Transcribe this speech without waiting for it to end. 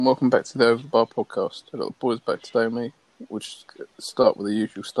Welcome back to the Over the Bar podcast. I've got the boys back today with me. We'll just start with the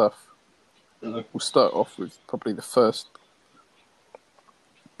usual stuff. We'll start off with probably the first.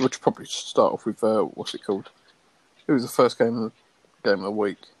 We'll probably start off with what's it called? Who was the first game of the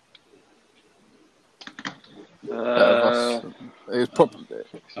week? Out of us. It was probably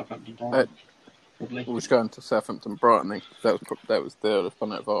Southampton Brighton. Probably. we was going to Southampton Brighton. That was the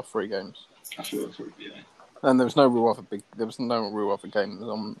fun out of our three games. I thought it would be there. And there was no real other game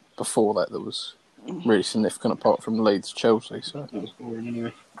on before that was really significant apart from Leeds Chelsea. So That was boring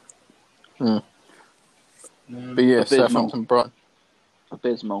anyway. But yeah, Southampton Brighton.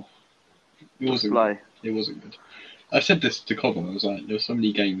 Abysmal. It wasn't. Play. It wasn't good. I said this to Cobham. I was like, there were so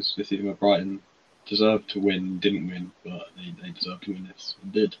many games this season where Brighton deserved to win, didn't win, but they deserved to win this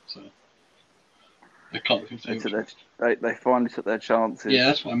and did. So I can't think They finally took their chances. Yeah,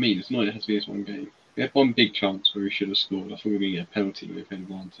 that's what I mean. It's not. It has to be this one game. We had one big chance where we should have scored. I thought we were going to get a penalty with an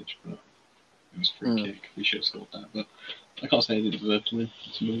advantage, but it was a free kick. We should have scored that, but I can't say they didn't deserve to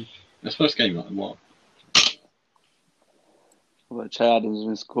win. It's first game like what? Although Che Adams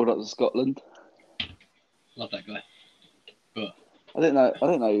has been called up to Scotland. Love that guy. But I didn't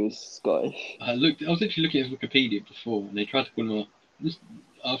know he was Scottish. I was literally looking at his Wikipedia before, and they tried to call him up.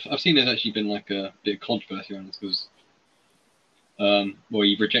 I've seen there's actually been like a bit of controversy around this because,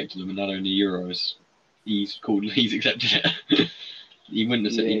 he rejected them, and not only Euros, he's accepted it. He wouldn't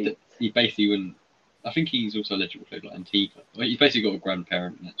have said he basically wouldn't. I think he's also eligible for like Antigua. Well, he's basically got a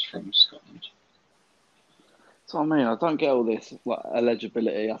grandparent that's from Scotland. So I mean, I don't get all this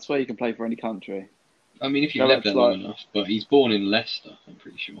eligibility. I swear you can play for any country. I mean, if you lived there long enough, but he's born in Leicester. I'm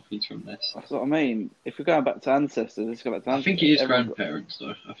pretty sure he's from Leicester. That's what I mean. If we're going back to ancestors, let's go back to ancestors. I think it is grandparents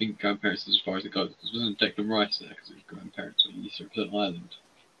though. I think grandparents is as far as it goes. Because wasn't Declan Rice there because his grandparents were used to represent Ireland.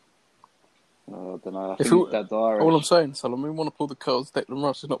 I don't know. I think his dad's Irish. All I'm saying, Solomon, we want to pull the cards. Declan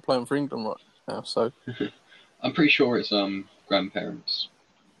Rice is not playing for England right now, so I'm pretty sure it's grandparents.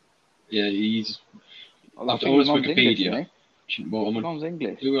 Yeah, he's. After all his Wikipedia. Mom's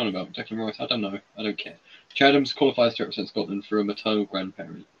English. Who are we on about? Declan Rice? I don't know. I don't care. Che Adams qualifies to represent Scotland through a maternal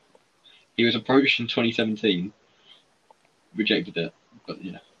grandparent. He was approached in 2017, rejected it, but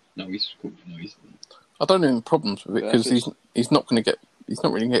yeah, no, he's cool. No, he's. I don't have any problems with it because he's not really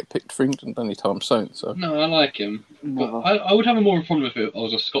going to get picked for England anytime soon. So no, I like him, but I would have a more problem if I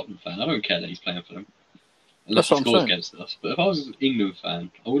was a Scotland fan. I don't care that he's playing for them. Unless he scores against us. But if I was an England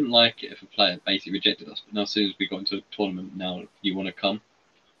fan, I wouldn't like it if a player basically rejected us. But now, as soon as we got into a tournament, now you want to come.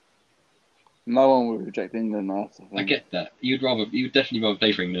 No one would reject England. I get that. You would definitely rather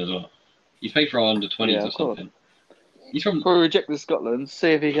play for England as well. He's played for our under-20s or something. He's from. Probably rejected Scotland.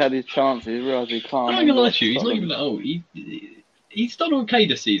 See if he had his chances. Realise he can't. I'm not gonna lie to you. He's not even that old. He's done okay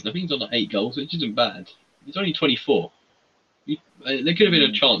this season. I think he's done like 8 goals, which isn't bad. He's only 24. There could have been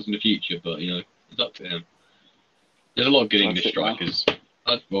a chance in the future, but it's up to him. There's a lot of good English strikers.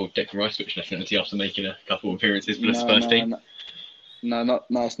 Declan Rice switched nationality after making a couple of appearances for the Spurs team. No,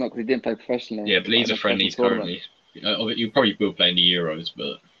 it's not because he didn't play professionally. Yeah, but Leeds are friendlies currently. You probably will play in the Euros,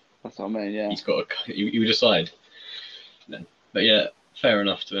 but that's what I mean. Yeah, he's got you decide. But yeah, fair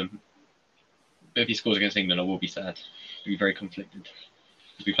enough to him. But if he scores against England, I will be sad. I'll be very conflicted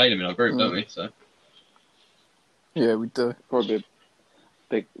because we played him in our group, don't we? So yeah, we do. Probably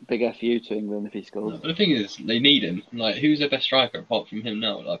a big FU to England if he scores. No, but the thing is, they need him. Like, who's their best striker apart from him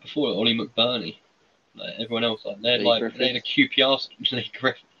now? Like before, Ollie McBurney. Like everyone else, they had a QPR. Lee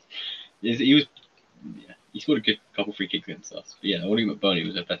Griffiths. He scored a good couple free kicks against us. But yeah, Ollie McBurney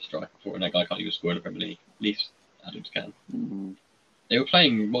was their best striker before, and that guy can't even score in the Premier League. At least Adams can. Mm-hmm. They were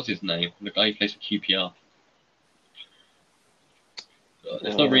playing, what's his name? The guy who plays for QPR.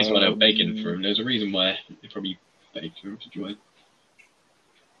 There's no reason why they were begging for him. There's a reason why they probably begged for him to join.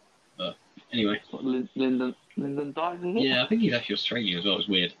 But anyway. What, Lyndon Dykes, is it? Yeah, I think he's actually Australian as well. It's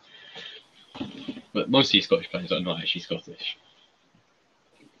weird. But most of these Scottish players are not actually Scottish.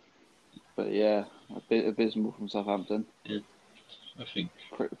 But yeah, a bit abysmal from Southampton. Yeah, I think.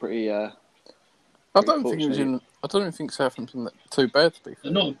 Pretty I don't think Southampton too bad to be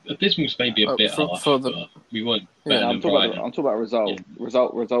fair. Not abysmal's maybe a bit harsh, but we weren't better than Brighton. I'm talking about result. Yeah.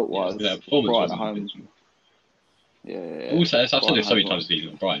 Result-wise. Yeah, performance Brighton at home. abysmal. Yeah. Also, I've said this so many times this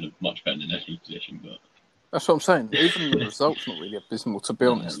season, Brighton are much better than any position, but that's what I'm saying. Even the results not really abysmal, to be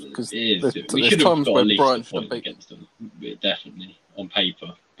honest, because we there's should have times got where at least Brighton a should have point beaten against them, definitely on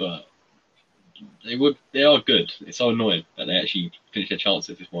paper, but they are good. It's so annoying that they actually finished their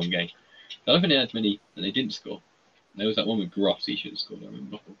chances this one game. I don't think they had many that they didn't score. There was that one with Gross he should have scored. I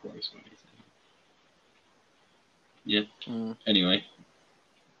remember Gross. Yeah. Anyway.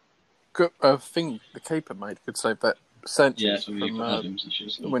 Good thing the keeper made could save that Sanchez Yeah, so from Adams, he should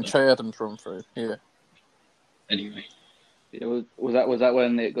have scored when there. Che Adams run through. Yeah. Anyway, Was that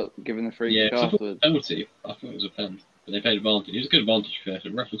when it got given the free yeah, kick 'cause I thought it was afterwards? a penalty. I thought it was a pen, but they played advantage. It was a good advantage for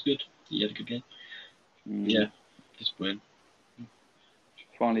the ref was good. He had a good game. Yeah, disappointing.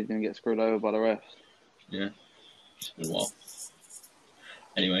 Finally didn't get screwed over by the refs. Yeah, it's been a while.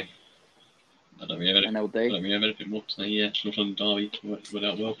 Anyway, I don't really have anything more to say. Yeah, North London Derby worked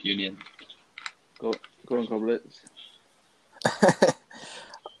out well for you in the end. Go on, Coblitz.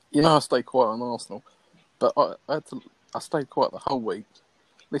 You know, I stayed quiet on Arsenal, but I stayed quiet the whole week,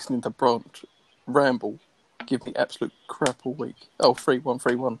 listening to Branch ramble, give me absolute crap all week. Oh, 3-1,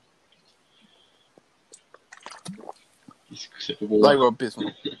 3-1. They were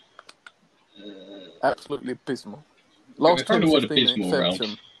abysmal. Absolutely abysmal. Last time, time, the word 15 abysmal around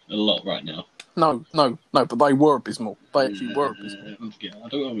a lot right now. No, but they were abysmal. They actually were abysmal. Yeah, I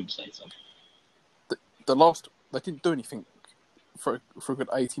don't know what to say so. They didn't do anything for a good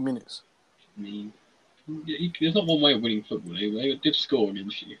 80 minutes. I mean, there's not one way of winning football. They did score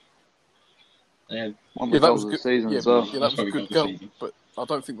against you. They had one of the goals of the season as well. Yeah, that was a good goal, but I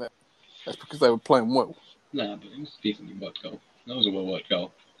don't think that's because they were playing well. Nah, but it was a decently worked goal. That was a well-worked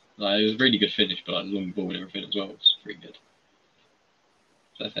goal. Like, it was a really good finish, but like, long ball and everything as well was pretty good.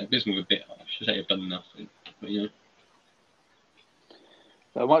 So I say abysmal a bit. I should say I've done nothing, but you know.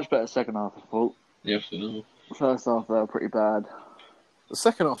 They were much better second half, I thought. Yeah, for now. First half they were pretty bad. The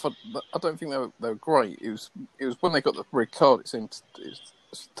second half, I don't think they were great. It was when they got the red card. It seemed it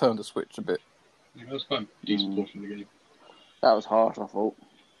turned the switch a bit. Yeah, that was quite a decent portion of the game. That was harsh, I thought.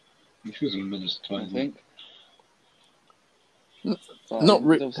 He was in the minutes of time. I think. Not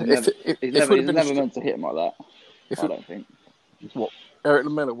really. He's never meant to hit him like that. I don't think. What? Eric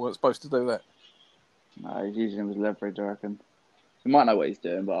Lamela weren't supposed to do that. No, he's using him as leverage, I reckon. He might know what he's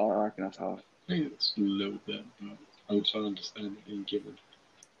doing, but I reckon that's harsh. I think it's a little bit, but I would try to understand it being given.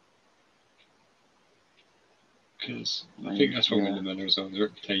 Because I think that's wrong with Lamela as well. His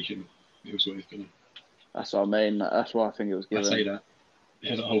reputation, it was what he's going to. That's what I mean. That's why I think it was given. I say that.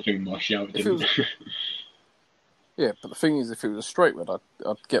 There's a whole thing with my shout, didn't Yeah, but the thing is, if it was a straight red,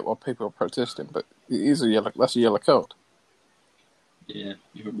 I'd get why people are protesting. But it is that's a yellow card. Yeah,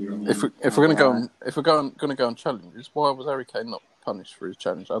 you're probably right. If we're going to go on challenges, why was Harry Kane not punished for his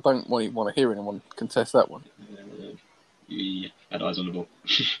challenge? I don't want to hear anyone contest that one. Yeah, had eyes on the ball.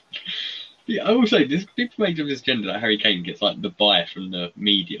 Yeah, I will say, people make of this agenda that Harry Kane gets like the buy from the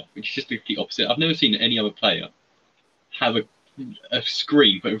media, which is just the opposite. I've never seen any other player have a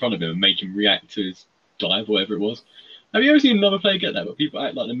screen put in front of him and make him react to his dive, or whatever it was. Have you ever seen another player get that? But people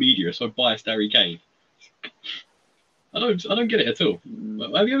act like the media are so biased Harry Kane. I don't get it at all.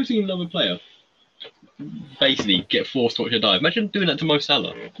 Have you ever seen another player basically get forced to watch a dive? Imagine doing that to Mo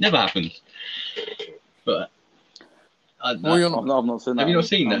Salah. Never happens. But I've not seen that. Have you not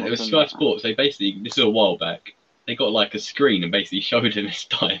seen that? It was Sky Sports. They basically, this is a while back, they got like a screen and basically showed him his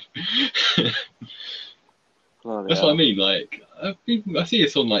dive. That's what I mean. Like, I see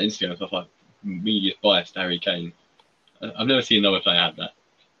this on like Instagram and stuff like media's biased Harry Kane. I've never seen another player have that.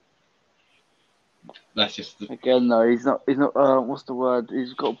 That's just again though. He's not. What's the word?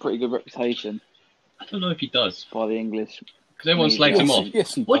 He's got a pretty good reputation. I don't know if he does by the English. Because everyone slags him off.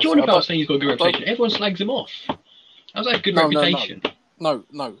 Yes, what do you want about saying he's got a good reputation? Everyone slags him off. How's that a good reputation? No.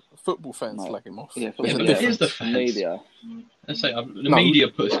 Football fans slag him off. Yeah, but it is the fans. Media. Let's say the media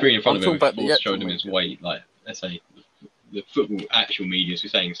put a screen in front of him and showed him his media. weight. Like, let's say the football actual media, so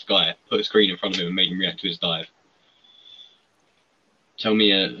saying Sky, put a screen in front of him and made him react to his dive. Tell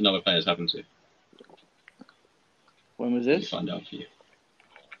me another player's happened to. When was this? I'll find out for you.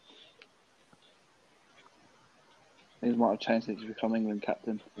 He might have changed since he become England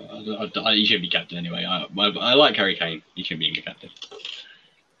captain. He shouldn't be captain anyway. I like Harry Kane. He shouldn't be England captain.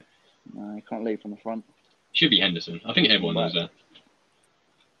 No, he can't lead from the front. Should be Henderson. I think everyone knows that.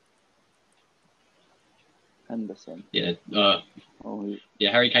 Henderson. Yeah.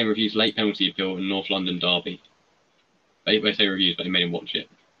 Yeah. Harry Kane refused late penalty appeal in North London derby. They say reviews, but they made him watch it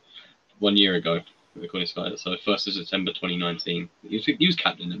 1 year ago. According to Sky, so 1st of September 2019. He was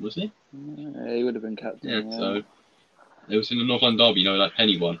captain then, wasn't he? Yeah, he would have been captain. Yeah. So it was in the North London derby, you know, like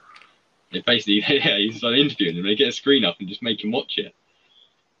Penny won. They basically, he's like interviewing him. They get a screen up and just make him watch it.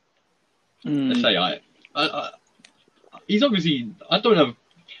 Let's say he's obviously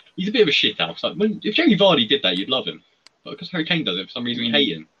he's a bit of a shit house. Like if Jamie Vardy did that, you'd love him, but because Harry Kane does it, for some reason we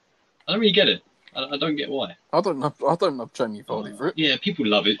hate him. I don't really get it. I don't get why. I don't love Jamie Vardy for it. Yeah, people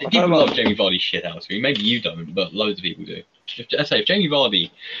love it. People love Jamie Vardy's shit house. I mean, maybe you don't, but loads of people do. If Jamie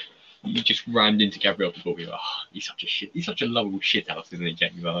Vardy you just rammed into Gabriel before we were, he's such a lovable shithouse, isn't he,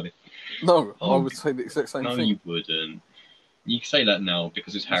 Jamie Vardy? No, I Oh, would say the exact same No, thing. you wouldn't. You can say that now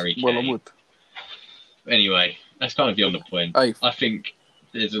because it's Harry Kane. Well, I would. Anyway, that's kind of beyond the point. Hey. I think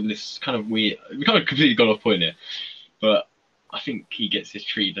there's this kind of weird. We kind of completely gone off point here, but I think he gets his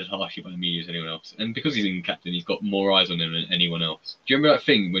treated as harshly by the media as anyone else. And because he's England captain, he's got more eyes on him than anyone else. Do you remember that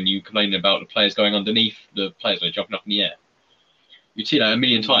thing when you complained about the players going underneath the players when they're jumping up in the air? You'd see that a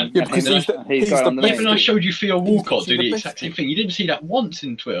million times. Yeah, because he's the best. Even I showed you Theo Walcott do the the best exact same thing. thing. You didn't see that once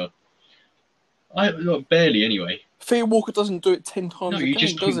in Twitter. Barely, anyway. Theo Walker doesn't do it 10 times No, a you game,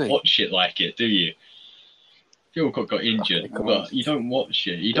 just does don't he? watch it like it, do you? Theo Walcott got injured, Okay, come but on. you don't watch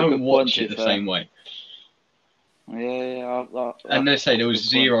it. You Good don't point, watch to it be the fair. same way. Yeah. And they say there was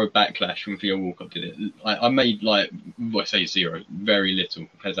Good point. zero backlash when Theo Walcott did it. I made zero, very little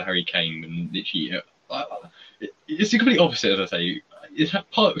compared to Harry Kane, and literally, it's the complete opposite. As I say, it's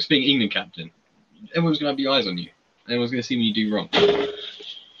part of being England captain. Everyone's gonna have your eyes on you. Everyone's gonna see when you do wrong.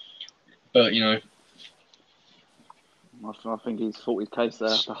 But you know, I think he's fought his case there.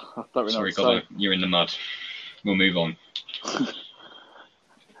 I don't really know sorry, what to Gobbo, say. you're in the mud. We'll move on.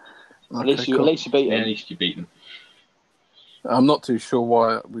 At least cool. you beat Yeah, him. at least you beat them. I'm not too sure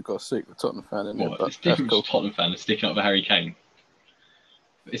why we've got a secret Tottenham fan in there, What? but It's that's different cool. to Tottenham fan sticking up for Harry Kane.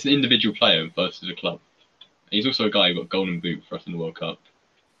 It's an individual player versus a club. He's also a guy who got golden boot for us in the World Cup.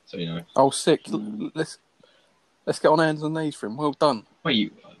 So you know. Oh, sick. Let's get on hands and knees for him. Well done.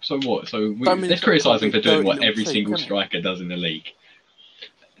 Wait, so what? So Don't mean let's it's criticise him for doing dirty what little every cheek, single can it? striker does in the league.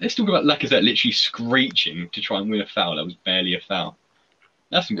 Let's talk about Lacazette literally screeching to try and win a foul that was barely a foul.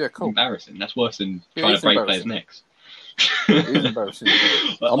 That's cool. embarrassing. That's worse than Yeah, trying it's to break players' embarrassing. necks. It is embarrassing.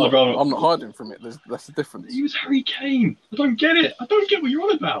 I'm not hiding from it. That's the difference. He was Harry Kane. I don't get it. I don't get what you're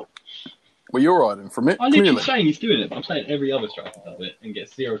on about. Well, you're hiding from it, I'm literally clearly. saying he's doing it, but I'm saying every other striker does it and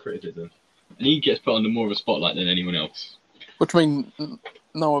gets zero criticism. And he gets put under more of a spotlight than anyone else. What do you mean,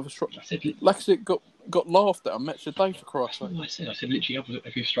 no other striker? I said, Lacazette got laughed at a match a day for Christ's that's sake. what I said. I said literally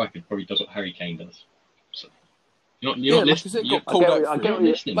every striker probably does what Harry Kane does. So, you're Yeah, not listening. Lacazette got I called get out what- I for get it. what you-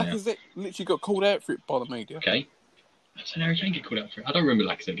 listening now. Lacazette literally got called out for it by the media. Okay. I said Harry Kane get called out for it. I don't remember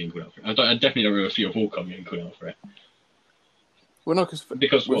Lacazette getting called out for it. I definitely don't remember Theo Walcott getting called out for it. Well, no,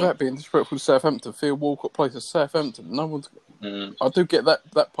 Because what? without being disrespectful to Southampton, Theo Walcott plays for Southampton. No one's. Uh, I do get that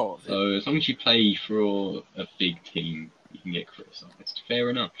part of it. so as long as you play for a big team, you can get criticised.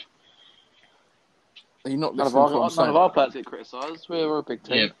 Fair enough. Are you not None of listening to what I'm our saying? players get criticised. We're a big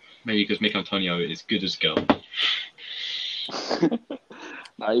team. Yeah, maybe because Mick Antonio is good as gold.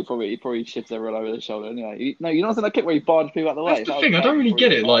 No, he probably shifts everyone over the shoulder anyway. You're not saying that kick where he barged people out the way. That's the thing. I don't really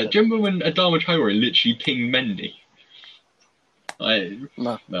get it. Like, do you remember when Adama Traore literally pinged Mendy?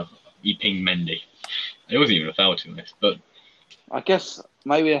 No. Well, he pinged Mendy. It wasn't even a foul, to be honest. But I guess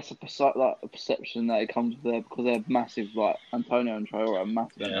maybe that's a perception that it comes with there because they're massive. Like Antonio and Traore are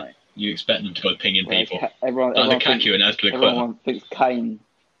massive. Yeah. Mate. you expect them to go pinging Whereas people. Everyone Like thinks- Lukaku and Azpilicueta. everyone thinks Kane.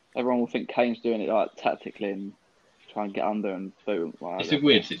 Everyone will think Kane's doing it like tactically and try and get under and boom. Like, It's a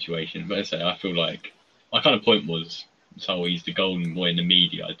weird situation, but I say I feel like my kind of point was so he's the golden boy in the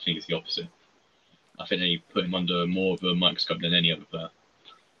media. I think it's the opposite. I think they put him under more of a microscope than any other player.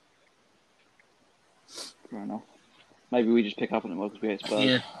 Fair enough. Maybe we just pick up on it more because we hate Spurs.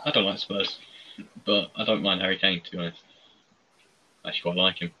 Yeah, I don't like Spurs, but I don't mind Harry Kane, to be honest. I actually quite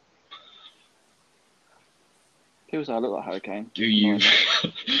like him. People say I look like Harry Kane. Do you? Nice.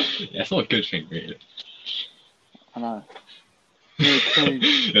 Yeah, it's not a good thing, really. I know.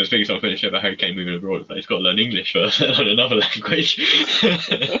 I was thinking something finished about Harry Kane moving abroad. But he's got to learn English first, learn another language.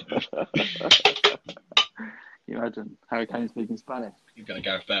 You imagine Harry Kane speaking Spanish. You've got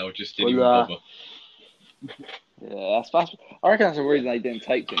Gareth Bale just didn't even Well, bother. Yeah, that's. I reckon that's the reason they didn't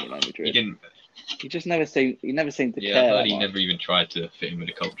take him. Madrid. He didn't. He just never seemed. He never seemed to Yeah, I care. heard that he much. never even tried to fit in with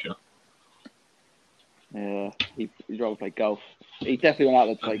the culture. Yeah, he'd rather play golf. He definitely went out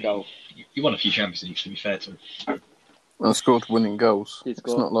there to play golf. He won a few Champions Leagues, to be fair to him. And scored winning goals. He It's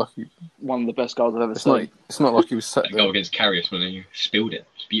scored. not like he. One of the best goals I've ever It's not. seen. It's not like he was sat That goal there. against Karius when he spilled it.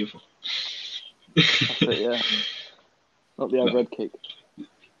 It's beautiful. That's it, yeah. Not the overhead kick.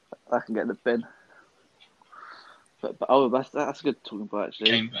 That can get in the bin. But that's a good talking about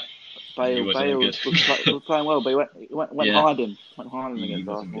actually. He Bale wasn't was playing well, but he went Yeah. hiding. Went hiding He against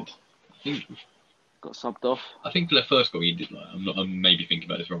wasn't Arsenal. good. Got subbed off. I think for their first goal, he did. Like, I'm maybe thinking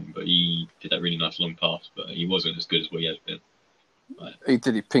about this wrong, but he did that really nice long pass. But he wasn't as good as what he has been. He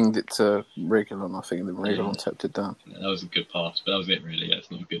did. He pinged it to Reguilon, I think, and then Reguilon tapped it down. Yeah, that was a good pass, but that was it really. Yeah,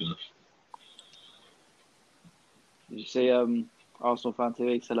 it's not good enough. Did you see Arsenal fan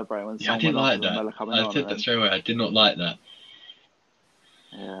TV celebrating when Yeah, I someone didn't like after Lamella that. coming I on? said and that straight away. I did not like that.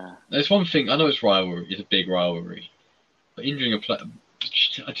 Yeah. There's one thing. I know it's rivalry. It's a big rivalry, but injuring a player,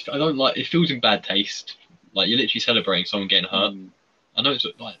 I don't like. It feels in bad taste. Like you're literally celebrating someone getting hurt. Mm. I know it's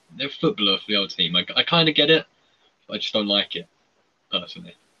like they're a footballer for the other team. I kind of get it, but I just don't like it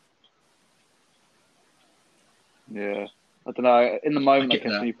personally. Yeah. I don't know. In the moment, I get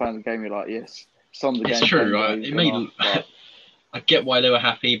guess that. when you're playing the game, you're like, yes, it's on the It's game. true, depends how right? he's It gone made. off, but I get why they were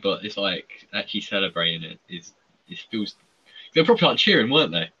happy, but it's like actually celebrating it is. It feels. They were probably like cheering,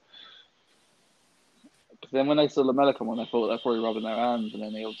 weren't they? then when they saw Lamella come on, they thought they're probably rubbing their hands, and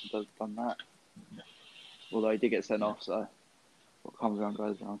then he also done that. Although he did get sent off, so what comes around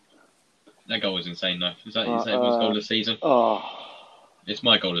goes around. That goal was insane, though. Is that everyone's goal of the season? Oh. It's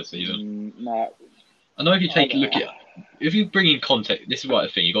my goal of the season. No. I know if you take a look at, if you bring in context, this is what I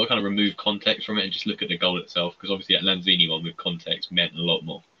think. You got to kind of remove context from it and just look at the goal itself, because obviously that Lanzini one with context meant a lot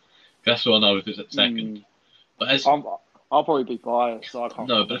more. That's the one I was at second. But as I'll probably be biased, so I can't.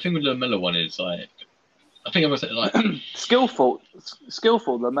 no, but the thing with the Miller one is like, I think I must say like skillful.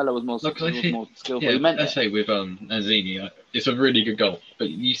 Lamella was more skillful. Yeah, He meant I say with Lanzini, it's a really good goal. But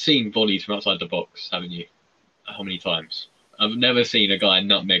you've seen volleys from outside the box, haven't you? How many times? I've never seen a guy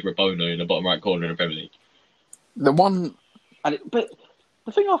nutmeg Rabona in the bottom right corner in the Premier League. The one, but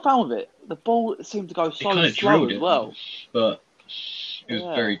the thing I found with it, the ball seemed to go so slow as well. But it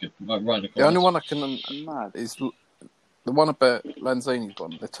was very good, right in the corner. The only one I can is the one about Lanzini's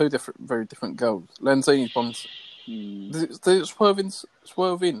one. They're two very different goals. Lanzini's one's does it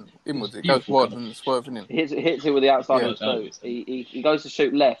swerve inwards. It goes wide and swerving in. It hits it with the outside of his boot. He goes to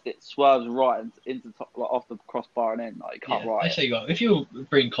shoot left. It swerves right into top, like, off the crossbar and in. Like, it can't right. I say, if you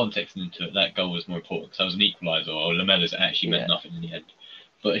bring context into it, that goal was more important because that was an equaliser, or Lamella's actually meant nothing in the end.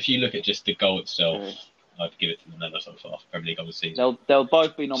 But if you look at just the goal itself, I'd give it to Lamella so far. Premier League goal of the season. They'll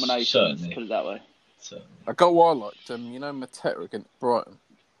both be nominations. Certainly. Put it that way. Certainly. A goal I liked, Mateta against Brighton.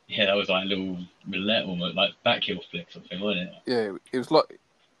 Yeah, that was like a little roulette, almost like back heel flick something, wasn't it? Yeah, it was like,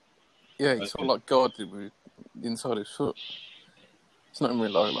 he sort of like guarded with the inside of his foot. It's not really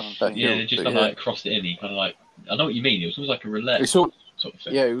like that. Yeah, they just kind of like crossed it in. He kind of like, I know what you mean. It was almost like a roulette sort of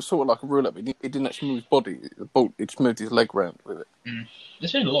thing. Yeah, it was sort of like a roulette, but he didn't actually move his body. The ball, he just moved his leg round with it.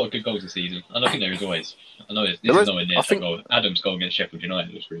 There's been a lot of good goals this season. I don't think there is always. I know this is nowhere near that goal. Adam's goal against Sheffield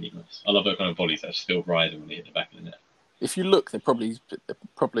United was really nice. I love those kind of volleys that still rising when they hit the back of the net. If you look, they're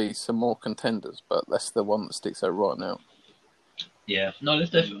probably some more contenders, but that's the one that sticks out right now. Yeah, no, it's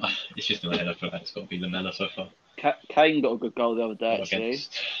definitely. It's just in my head. I feel like it's got to be Lamella so far. Kane got a good goal the other day, actually.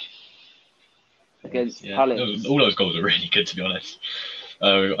 Against Palace. All those goals are really good, to be honest.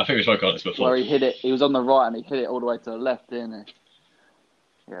 I think we spoke about this before. Where he hit it, he was on the right and he hit it all the way to the left, didn't he?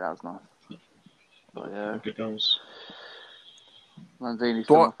 Yeah, that was nice. But yeah, good goals. Lanzini's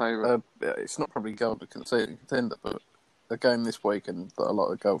still my favourite. It's not probably goal to contender, but the game this weekend that I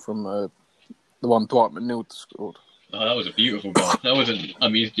like the goal from the one Dwight McNeil scored. Oh, that was a beautiful goal. That wasn't. I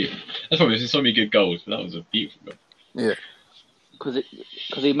mean, that's probably there's so many good goals, but that was a beautiful goal. Yeah. Because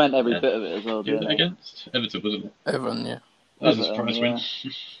he meant every bit of it as well. Who was it against? Everton, wasn't it? Everton, yeah. That was a surprise win.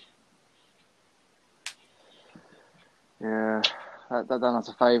 Yeah, that done us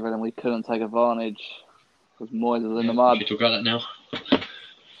a favour, and we couldn't take advantage because Moyes was in the mud. We should talk about that now.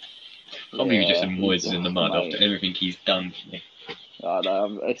 I can't believe you just said Moyes is in the mud after everything he's done for me.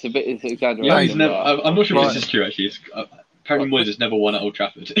 It's exaggerated. Yeah, I'm not sure if this is true actually. Apparently Moyes has never won at Old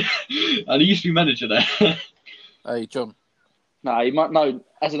Trafford, and he used to be manager there. Hey, John. No, he might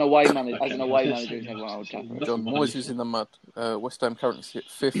as an away manager. Okay. As an away manager, he's never won at Old Trafford. John, Moyes is in the mud. West Ham currently sit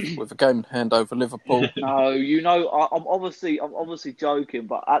fifth with a game in hand over Liverpool. No, I'm obviously joking,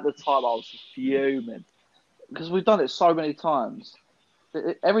 but at the time I was fuming because we've done it so many times.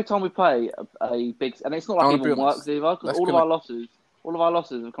 Every time we play a big, and it's not like it even works either. Because all of our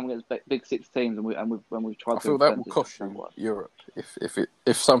losses have come against big six teams, and when we've tried. I feel that will cost you Europe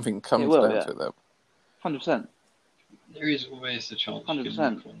if something comes down to that. 100%. There is always a chance.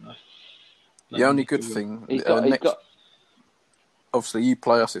 100%. The only good thing, obviously you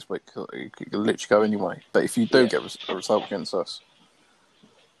play us this week. You can literally go anyway. But if you do get a result against us,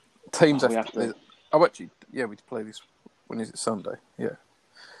 teams have to. Oh, actually, we play this. When is it? Sunday? Yeah.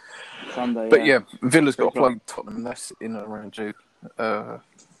 Sunday. But Villa's got to play Tottenham. That's in and around you. I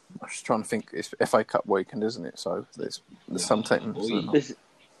was just trying to think. It's FA Cup weekend, isn't it? So there's some teams.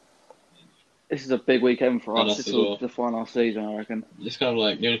 This is a big weekend for us. This will define our season, I reckon. It's kind of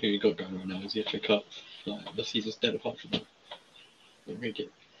like the only thing we've got going right now is the FA Cup. Like, the season's dead apart from that.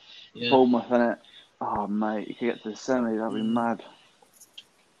 Bournemouth, innit? Oh, mate, you could get to the semi, that'd be mad.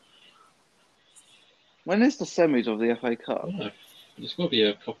 When is the semis of the FA Cup? I don't know. It's got to be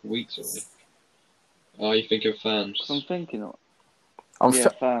a couple of weeks already. Oh, you think of fans? I'm thinking of.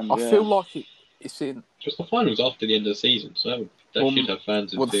 fans. I feel like it's in. Just the finals after the end of the season, so they should have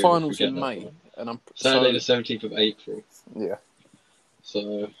fans in Well, the theory if we finals get in that May, far. and I'm Saturday the 17th of April. Yeah.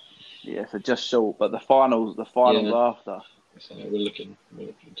 So just short, but the finals after. So we're looking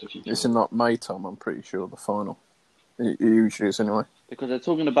to future. It's in like May time, I'm pretty sure, the final. It usually is anyway. Because they're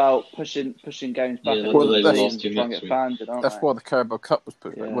talking about pushing games back Yeah, at well, the that's- season to try and get fans in, aren't That's they? why the Carabao Cup was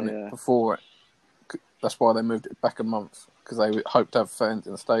pushed back, Yeah, wasn't yeah. it? Before it. That's why they moved it back a month, because they hoped to have fans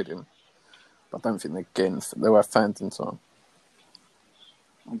in the stadium. But I don't think they'll have fans in time.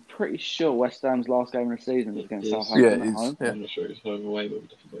 I'm pretty sure West Ham's last game of the season is against Yes. Southampton Yeah, at it is. home. Yeah. I'm not sure it's home away, but we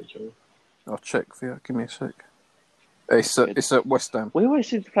definitely got each other. I'll check for you. Give me a sec. It's at West Ham. We always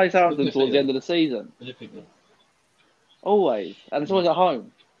seem to play Southampton towards the end of the season. I did think that. Always. And it's always at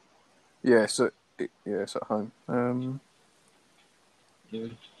home. Yeah, it's at home. Yeah.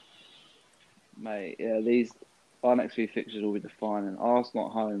 Mate, our next few fixtures will be defining. Arsenal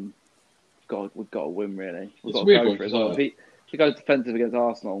at home, God, we've got to win, really. We've It's got a to weird go one, for it as 'cause well. If he goes defensive against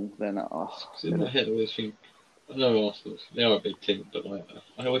Arsenal, then... So in my head, I always think, I know Arsenal, they are a big team, but like,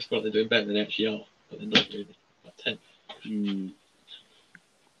 I always feel like they're doing better than they actually are, but they're not really. Like 10.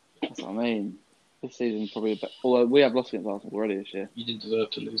 That's what I mean. This season probably a bit... Although we have lost against Arsenal already this year. You didn't deserve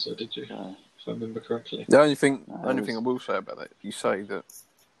to lose, though, did you? So, If I remember correctly. The only thing I will say about that, you say that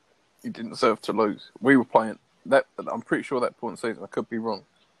you didn't deserve to lose. We were playing that. I'm pretty sure that point in the season. I could be wrong.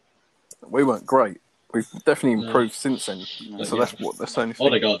 We weren't great. We've definitely improved since then. No. So that's the only thing.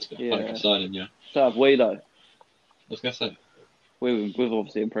 Odegaard's been quite a Yeah. good signing, yeah. so have we, though. I was going to say. We've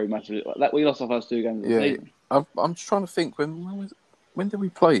obviously improved massively. We lost our first 2 games of the season. I'm just trying to think when did we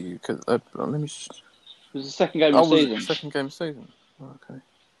play you? Cause, let me. It was the second game of the season. Second game of the season. Oh, okay.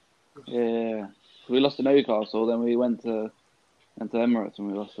 Yeah. We lost to Newcastle, then we went to Emirates and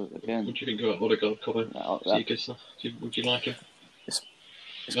we lost it again. What do you think about Odegaard, Colin? Is he good stuff? Would you like him?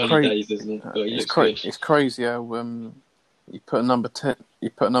 It's Early crazy. days, isn't it? But he It's looks crazy. good. It's crazy how you put a number 10. You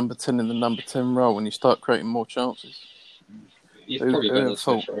put a number 10 in the number 10 role and you start creating more chances. He's probably better than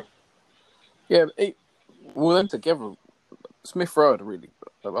fault? Smith Rowe. Yeah, them together. Smith Rowe really.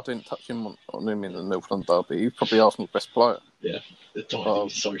 I didn't touch him on him in the North London derby. He's probably Arsenal's best player. Yeah, the Doherty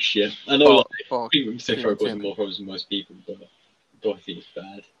is so shit. I know I think Smith Rowe yeah. causing more problems than most people, but Doherty is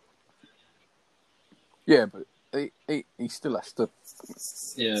bad. Yeah, but he still has to.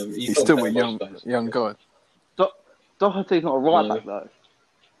 Yeah, He's still a young guy. Doherty's not a right back, though.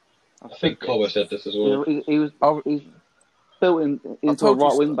 I think Cobber said this as well. He's built into a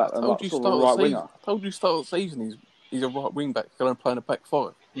right wing back, I and told like, you sort of a right winger. I told you start of the season he's a right wing back going to play in a back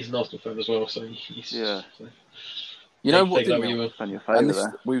 5. He's an Arsenal fan as well, so he's... Yeah. So. You know what? Take that when you will. And your And favourite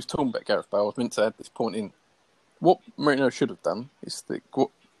there. we was talking about Gareth Bale. I was meant to add this point in. What Mourinho should have done is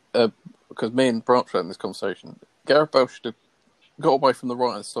because me and Branch had in this conversation, Gareth Bale should have got away from the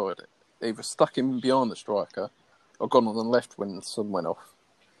right hand side, either stuck him behind the striker or gone on the left when the sun went off,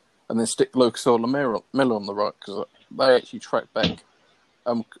 and then stick Lucas or Lamela on the right because they actually tracked back.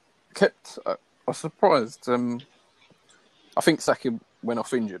 I was surprised. I think Saka went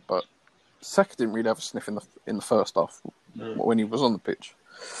off injured, but Saka didn't really have a sniff in the first half when he was on the pitch.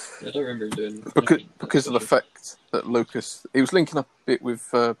 Yeah, I don't remember him doing Because of the fact that Lucas, he was linking up a bit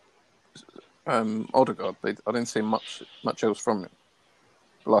with Odegaard, but I didn't see much else from him.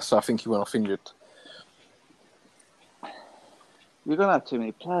 Last, I think he went off injured. You're going to have too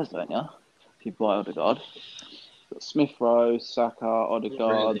many players, don't you? If you buy Odegaard. You've got Smith Rowe, Saka,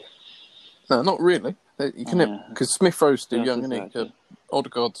 Odegaard. Really? No, not really. You can because Smith Rowe's still young, isn't he? Exactly.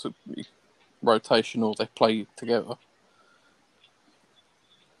 Odegaard's rotational. They play together.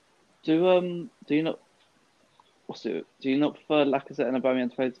 Do you not? Do you not prefer Lacazette and Aubameyang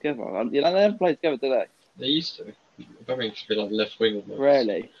to play together? They never played together, do they? They used to. Aubameyang used to be like left wing almost.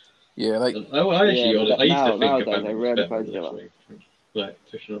 Rarely. Yeah, I used to think nowadays Aubameyang they was rarely better play than together. left wing. Like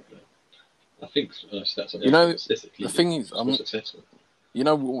pushing up there. I think that's You know, statistically the thing is, more successful. you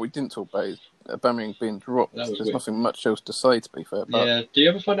know what we didn't talk about is Aubameyang being dropped. That was There's weird. nothing much else to say, to be fair. But, Yeah. Do you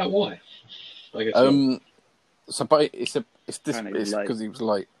ever find out why? I guess not. So, but it's Apparently he was late. because he was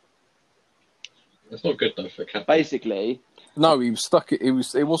late. It's not good though for a captain. Basically, No, he was stuck. It was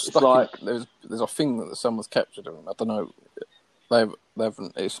stuck. like- There's a thing that someone's captured him. I don't know. They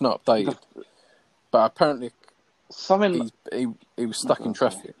haven't. It's not updated. But apparently, something. he was stuck in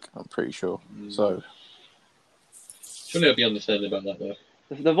traffic. I'm pretty sure. So Surely I'll be understanding about that though.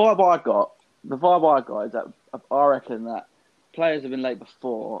 The vibe I got is that I reckon that players have been late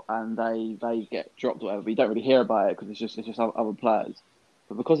before and they get dropped or whatever, but you don't really hear about it because it's just other players.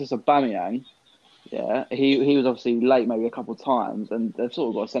 But because it's Aubameyang, yeah, he was obviously late maybe a couple of times, and they've sort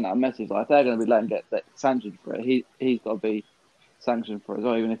of got to send out a message like if they're going to be late and get sanctioned for it, he's got to be sanctioned for it as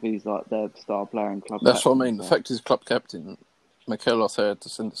well, even if he's like their star player and club. That's captain, what I mean. so. The fact he's club captain, Mikel Arteta had to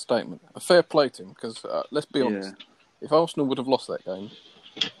send a statement. A fair play to him, because let's be honest, if Arsenal would have lost that game,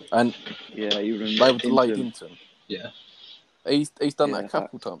 and you would they were delayed into him. Yeah. He's done that a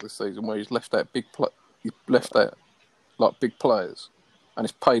couple of times this season where he's left out like big players, and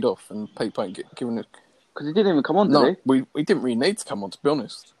it's paid off, and people ain't given it. Because he didn't even come on, did he? We didn't really need to come on, to be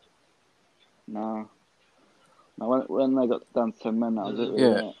honest. No. When they got down to 10 men, that was it. Really,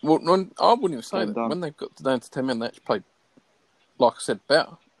 Yeah. Well, I wouldn't even say that. Done. When they got down to 10 men, they actually played, like I said,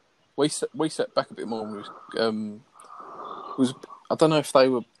 better. We set back a bit more. And I don't know if they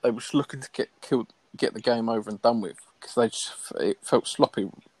were just looking to get the game over and done with, because it felt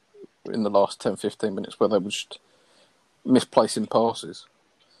sloppy in the last 10, 15 minutes where they were just misplacing passes.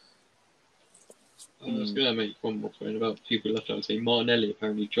 I was going to make one more point about people left out and saying Martinelli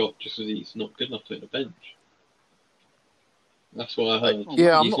apparently dropped just because he's not good enough to hit the bench. That's what I heard.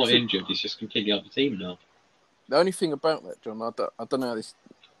 Yeah, he's not injured. He's just completely out of the team now. The only thing about that, John, I don't know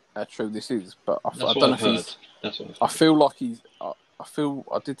how true this is, but I don't know if he's. That's what I feel like he's. I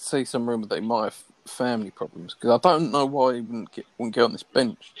did see some rumour that he might have family problems, because I don't know why he wouldn't get on this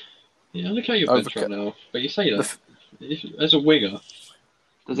bench. Yeah, look at your bench right now. But you say that as a winger.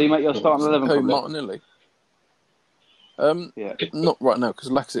 Does he make your starting 11? Who, Martinelli? Yeah. Not right now, because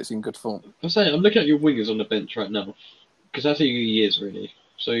Lacazette's in good form. I'm looking at your wingers on the bench right now, because that's who he is really.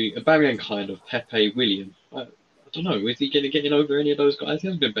 So Aubameyang kind of, Pepe, Willian. I don't know. Is he getting over any of those guys? He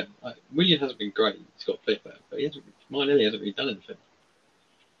hasn't been better. Willian hasn't been great. He's got a bit better, but Martinelli hasn't really done anything.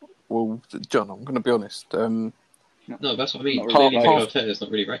 Well, John, I'm going to be honest. No, that's what I mean. Clearly, Mikel Arteta's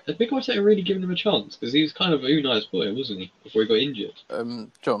not really right. Has Mikel Arteta really given him a chance? Because he was kind of a Unai's boy, wasn't he? Before he got injured.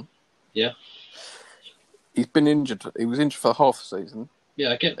 John. Yeah. He's been injured. He was injured for half the season.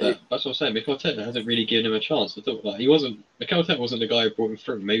 Yeah, I get that. That's what I'm saying. Mikel Arteta hasn't really given him a chance. I thought Mikel Arteta wasn't the guy who brought him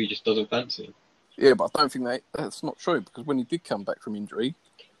through. Maybe he just doesn't fancy him. Yeah, but I don't think that's not true, because when he did come back from injury,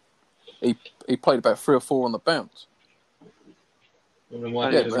 he played about 3 or 4 on the bounce. Well, then why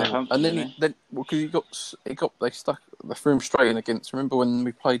and then because they threw him straight in against. Remember when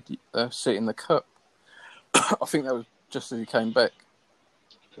we played City in the cup? I think that was just as he came back.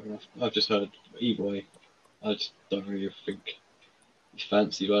 Fair enough. I've just heard either way. I just don't really think he's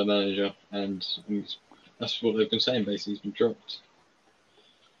fancied by the manager, and that's what they've been saying. Basically, he's been dropped.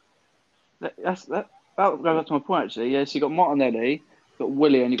 That goes back to my point actually. Yes, you got Martinelli, you got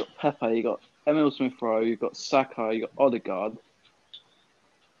Willian, you got Pepe, you got Emil Smith-Rowe, you got Saka, you got Odegaard.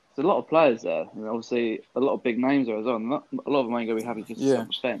 There's a lot of players there, and obviously a lot of big names there as well. A lot of them ain't going to be happy just to sit on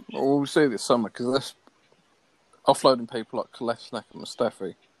the bench. Well, we'll see this summer, because that's offloading people like Kolasinac and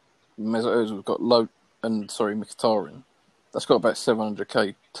Mustafi. Mesut Ozil's got Mkhitaryan. That's got about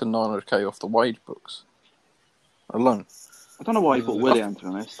 700k to 900k off the wage books alone. I don't know why he bought Willian, to be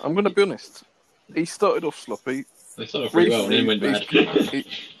honest. I'm going to be honest. He started off sloppy. They started off pretty well, and then went bad.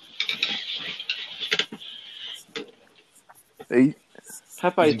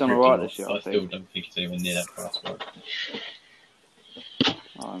 Pepe's done alright this year, I think. still don't think he's anywhere near that price.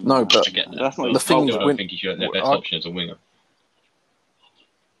 No, but I get that. That's not the thing is, I don't think he should have their best option as a winger.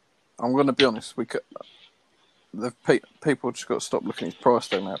 I'm going to be honest. People just got to stop looking at his price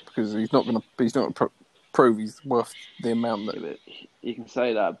tag now, because he's not going to prove he's worth the amount that. You can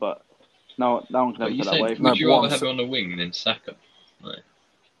say that, but no one can ever take that away from Would you rather him. have him on the wing than Saka? No.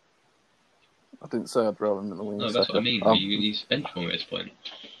 I didn't say I'd rather him on the wing. No, that's what I mean. He's bench form at this point.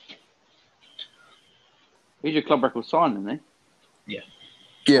 He's your club record signing, isn't he?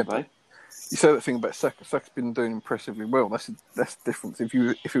 Yeah, but you say that thing about Saka. Saka's been doing impressively well. That's the difference.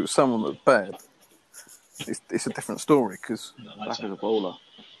 If it was someone that's bad, it's a different story, because Saka's a baller.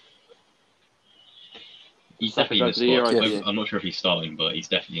 He's definitely in the squad. I'm not sure if he's starting, but he's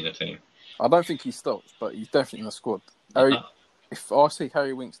definitely in the team. I don't think he starts, but he's definitely in the squad. If I see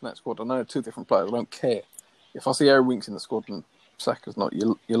Harry Winks in that squad, I know they're 2 different players. I don't care. If I see Harry Winks in the squad and Saka's not,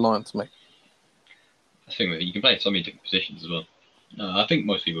 you're lying to me. I think that you can play so many different positions as well. No, I think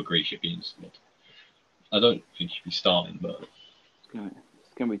most people agree he should be in the squad. I don't think he should be starting, but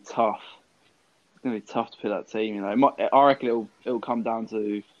it's going to be tough. It's going to be tough to pick that team. You know, I reckon it'll come down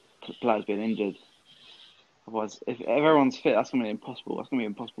to players being injured. Otherwise, if everyone's fit, that's going to be impossible. That's going to be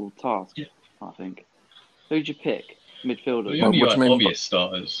an impossible task. Yeah. I think. Who'd you pick? Midfielder. Well, the only obvious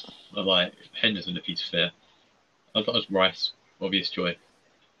starters are like Henderson if he's fair. I thought it was Rice, obvious choice.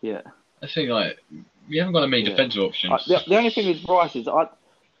 Yeah. I think we haven't got many defensive options. The only thing with Rice is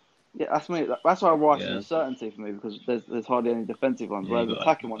that's me. That's why Rice is a certainty for me, because there's hardly any defensive ones. Whereas the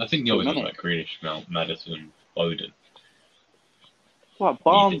attacking ones. I think the other ones like Grealish, Mount, Maddison, Foden. What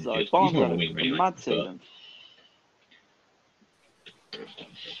Barnes though? Barnes had a mad season.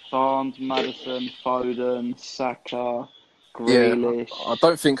 Barnes, Madison, Foden, Saka, Yeah, Grealish. I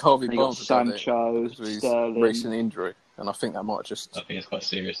don't think Harvey Then you got Barnes will do it Sancho, because of his Sterling. recent injury, and I think that might just. I think it's quite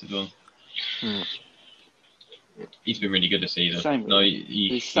serious as well. Hmm. He's been really good this season. Shame, No, These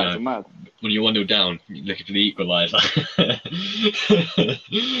you stats are know, mad. when you're 1-0 down, you're looking for the equaliser.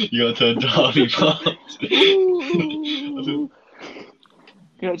 You got to turn to Harvey Barnes. Ooh.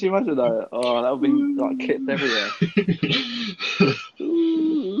 Can you actually imagine that? Oh, that would be like clipped everywhere.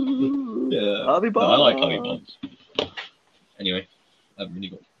 Yeah, Harvey no, I like Barnes. Harvey Barnes. Anyway, I haven't really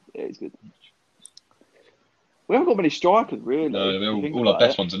got. Yeah, he's good. We haven't got many strikers, really. No, if you think all our about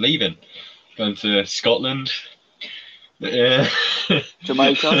best it. ones are leaving. Going to Scotland. Yeah.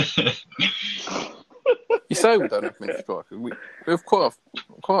 Jamaica. You say we don't have many strikers. We have quite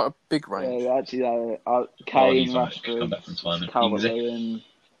a big range. Yeah, actually, Oh, Kane, he's on it. Come back from Rashford, time. Calvert-Lewin,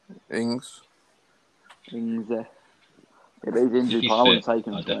 Ings. Ings. Yeah, but he's If injured. he's I wouldn't fit, take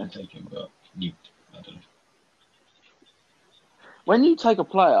him. I'd definitely take him, but I don't know. When you take a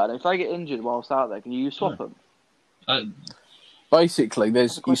player and if they get injured whilst out there, can you swap them? Basically,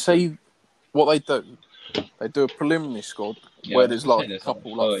 That's a you question. see what they do. They do a preliminary squad Yeah, where I was there's gonna like say a there's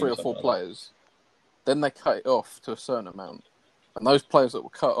couple, like like 3 or 4 something like that. players. Then they cut it off to a certain amount, and those players that were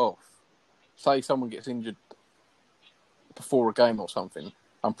cut off, say someone gets injured before a game or something,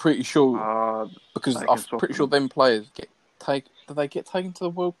 I'm pretty sure because they I'm can swap pretty sure them players get taken. Do they get taken to the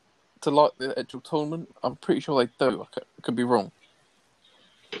world to like the actual tournament? I'm pretty sure they do. I could be wrong.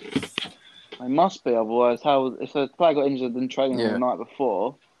 They must be, otherwise, if a player got injured in training Yeah. the night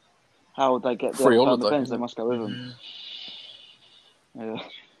before, how would they get Free the other player on the holiday, bench? isn't They it? must go with them. Yeah.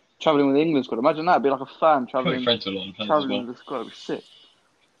 Travelling with the England squad. Imagine that. It'd be like a fan Probably travelling friends with a lot of players as well. with the squad. It'd be sick.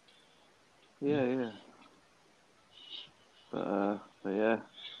 Yeah. But yeah,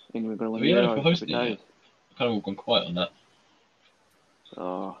 England going to win We the had Euros. for hosting Happy it. days. Kind of all gone quiet on that.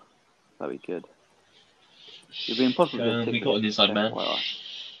 Oh, that'd be good. It'd be impossible to get We tickets. got an inside man. FYI.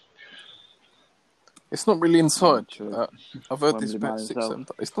 It's not really inside. True. I've heard this Wembley about man 6, himself. 7 times.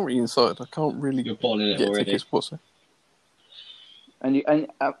 It's not really inside. I can't really You're bottling it get already. tickets. What's it? And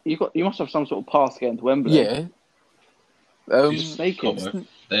you must have some sort of pass to get into Wembley. Yeah. You just sneak come it. on.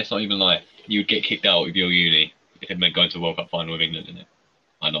 That's not even like you'd get kicked out of your uni if it meant going to the World Cup final with England in it.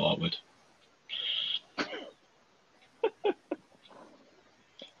 I know I would.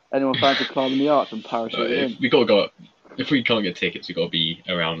 Anyone fancy climbing the arch and parachute in? If we can't get tickets, we got to be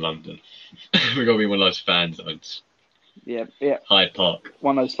around London. We got to be in one of those fan zones. Yeah. Hyde Park.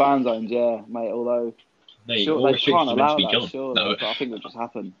 One of those fan zones, yeah, mate. Although Mate, sure, all they restrictions can't are meant allow to be that, gone. sure, No, but I think it'll just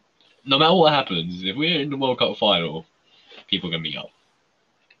happen. no matter what happens, if we're in the World Cup final, people are going to be up.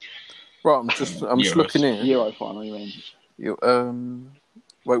 Right, I'm just looking here. Euro final, you mean?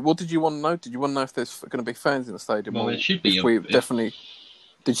 Wait, what did you want to know? Did you want to know if there's going to be fans in the stadium? Well, or it should be. If we definitely.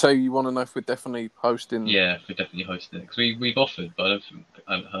 Did you say you want to know if we're definitely hosting? Yeah, we're definitely hosting it because we've offered, but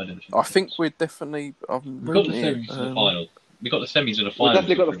I haven't heard anything. I think we're definitely. We've got the semis and the final. We got the semis and the final. We've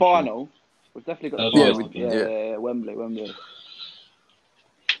definitely got the final. We've definitely got the Yeah, final. Yeah, Wembley.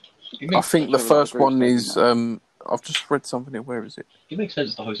 I think the Sure, first like one group is. stage, I've just read something here. Where is it? It makes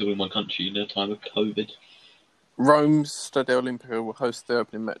sense to host it in one country in a time of COVID. Rome's Stadio Olimpico will host the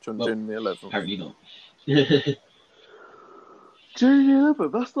opening match on June the 11th. Apparently not. June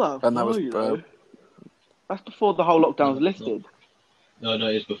 11th, that's not And that was, that's before the whole lockdown was lifted. No,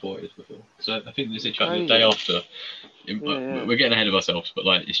 it is before. So I think this is the day after. Yeah. We're getting ahead of ourselves, but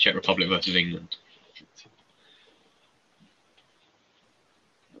like it's Czech Republic versus England.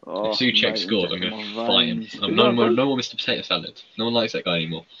 Oh, If Souček scores, I'm going to fight him. No more Mr. Potato Salad. No one likes that guy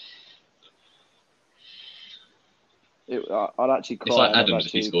anymore. I'd actually cry. It's like Adams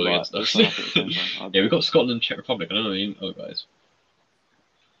if he scored against us. Yeah, we've got Scotland, Czech Republic. I don't know any other guys.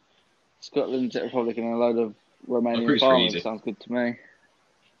 Scotland, Czech Republic, and a load of Romanian group's pretty farmers. easy. Sounds good to me.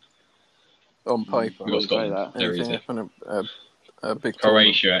 On paper. We've got say Scotland. that. They're Anything easy. happen, a big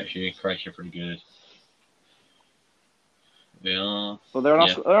Croatia, actually. Croatia pretty good. They are. Well, they're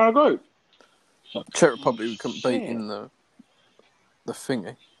in our group. Czech Republic we couldn't beat Shit. in the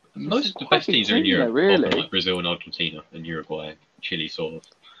thingy. Most of the quite best big teams are in team, Europe, though, really. apart from, like Brazil and Argentina and Uruguay, Chile, sort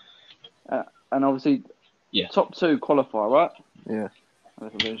of. And obviously, Yeah. top 2 qualify, right? Yeah.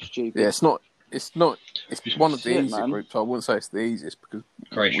 That's a bit stupid. Yeah, it's not. It's one of the Shit, easy man. groups. I wouldn't say it's the easiest because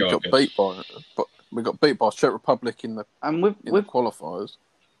Croatia we are got good. beat by it, but we got beat by Czech Republic in the And with qualifiers.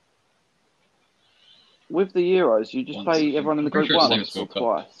 with the Euros, you just Once. play everyone in the I'm pretty group sure it's once the same or as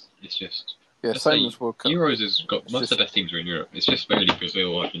World Cup. twice. It's just. Yeah, Let's same say as World Cup. Euros has got It's most just- of the best teams are in Europe. It's just mainly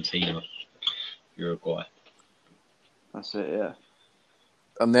Brazil, Argentina, Uruguay. That's it, yeah.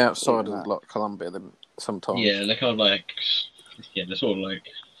 And the outsiders Yeah, like Colombia, them sometimes. Yeah, they're kind of like Yeah, they're sort of like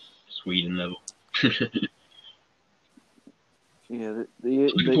Sweden level. Yeah,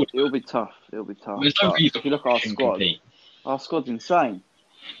 it'll be tough. It'll be tough. There's no But reason if you look at we shouldn't compete. our squad's insane.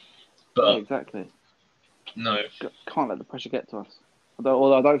 But Yeah, exactly. no, Can't let the pressure get to us.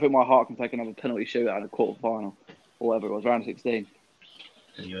 Although I don't think my heart can take another penalty shootout in a quarter final or whatever it was, round 16.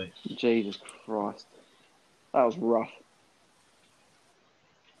 anyway. Jesus Christ, that was rough.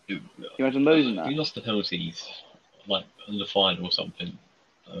 Can you imagine losing that? We lost the penalties like in the final or something.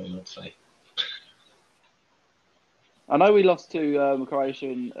 I don't know what to say. I know we lost to Croatia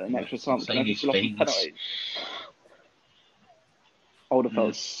in an extra time. But Saying we these lost in things. penalties. I would have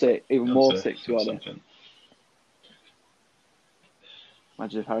felt sick, even more sick to be honest. Something.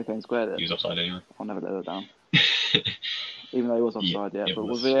 Imagine if Harry Kane squared He it. was offside anyway. I'll never let that down. Even though he was offside, yeah. it But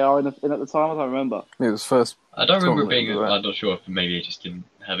was was. VAR in at the time? I don't remember. It was first. I don't remember tournament being. of that. I'm not sure if maybe it just didn't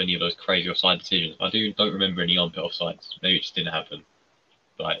have any of those crazy offside decisions. I don't remember any armpit offsides. Maybe it just didn't happen.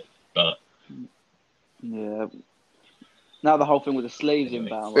 But Yeah. Now the whole thing with the sleeves Anyway.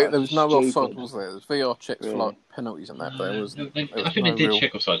 inbound. There Like, was no stupid. offside, was there? There was VR checks for Really? like penalties and that, but there was. I think no they did real...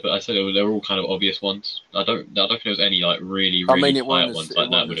 check offsides, but I said they were all kind of obvious ones. I don't think there was any like really I mean, it quiet wasn't ones as, like it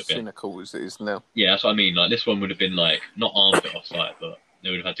that wasn't would as have been. cynical as it is now. Yeah, that's what I mean. Like this one would have been like not armpit offside, but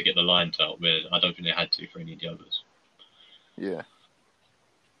they would have had to get the lines out. Where I don't think they had to for any of the others. Yeah.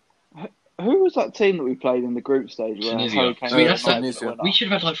 Who was that team that we played in the group stage? Where Tunisia. Harry Kane I mean, was that's the Tunisia. winner? We should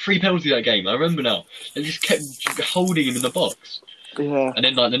have had like 3 penalties that game. I remember now. They just kept holding him in the box. Yeah. And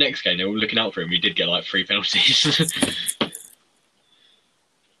then like the next game, they were looking out for him. We did get like 3 penalties.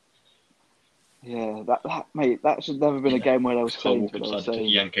 Yeah, that mate, that should never been a game where there was Cole teams, Walker but I was decided to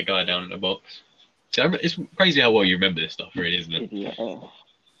saying, yank a guy down in the box. See, it's crazy how well you remember this stuff, really, isn't it? idiot. Yeah.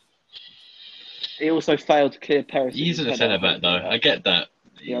 He also failed to clear Perisic. He isn't a centre back though. I get that.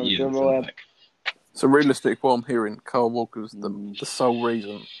 Yeah, He isn't a the centre Roy- back. So realistic, what I'm hearing, Carl Walker's the sole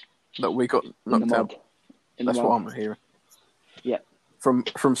reason that we got in the knocked out. mud. In the That's mud. what I'm hearing. Yeah. From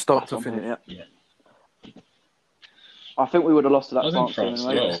start to That's what I'm finish. hearing, Yeah. I think we would have lost to I that was in France team France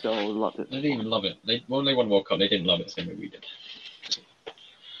anyway. as But still, I would have loved it. They didn't even love it. When they won World Cup, they didn't love it the same way we did.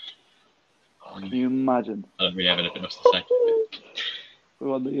 Can you imagine? I don't really have anything else to say. We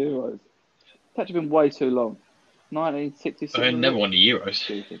won the Euros. It's actually been way too long. 1966. I never won the Euros.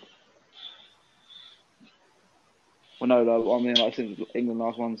 Stupid. Well, no, I mean, like, since England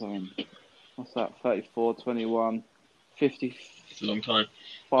last won something. What's that? 34, 21, 55 It's a long time.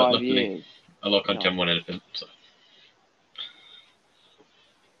 But luckily, years. I like I haven't won anything. So.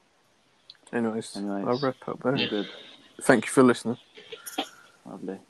 Anyways, Anyways. I'll wrap up there. Yeah. Good. Thank you for listening. Lovely.